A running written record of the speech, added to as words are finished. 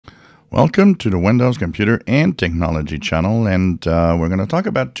Welcome to the Windows Computer and Technology channel, and we're going to talk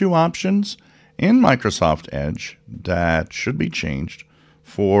about two options in Microsoft Edge that should be changed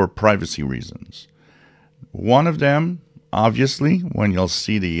for privacy reasons. One of them, obviously, when you'll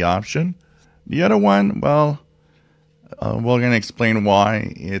see the option. The other one, well, we're going to explain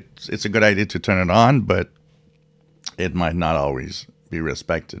why it's a good idea to turn it on, but it might not always be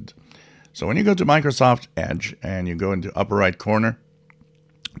respected. So when you go to Microsoft Edge and you go into upper right corner,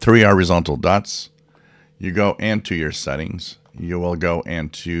 three horizontal dots, you go into your settings. You will go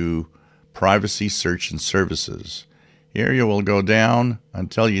into privacy, search, and services. Here you will go down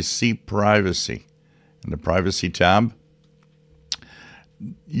until you see privacy. In the privacy tab,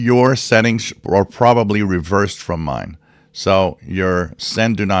 your settings are probably reversed from mine. So your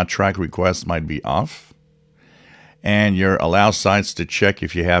send do not track requests might be off, and your allow sites to check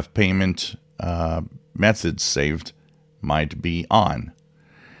if you have payment methods saved might be on.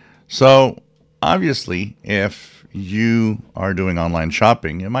 So obviously, if you are doing online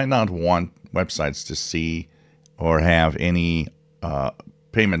shopping, you might not want websites to see or have any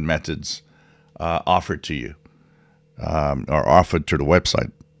payment methods offered to you or offered to the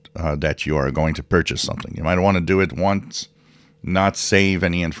website that you are going to purchase something. You might want to do it once, not save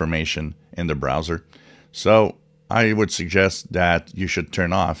any information in the browser. So I would suggest that you should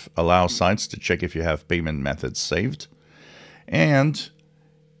turn off allow sites to check if you have payment methods saved. And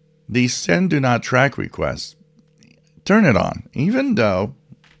the send do not track requests, turn it on, even though,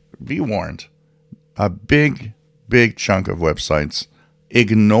 be warned, a big chunk of websites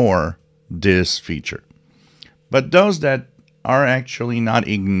ignore this feature. But those that are actually not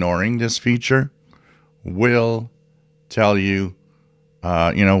ignoring this feature will tell you,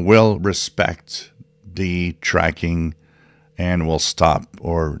 will respect the tracking and will stop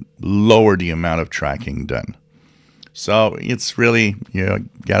or lower the amount of tracking done. So it's really,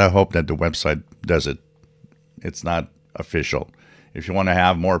 gotta hope that the website does it. It's not official. If you want to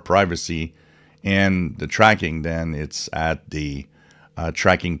have more privacy in the tracking, then it's at the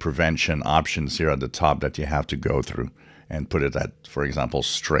tracking prevention options here at the top that you have to go through and put it at, for example,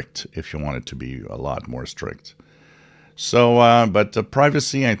 strict, if you want it to be a lot more strict. So, but the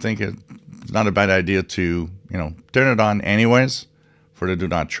privacy, I think it's not a bad idea to, turn it on anyways for the do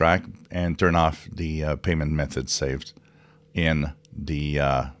not track and turn off the payment method saved in the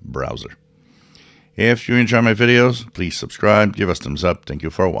browser. If you enjoy my videos, please subscribe, give us thumbs up. Thank you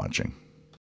for watching.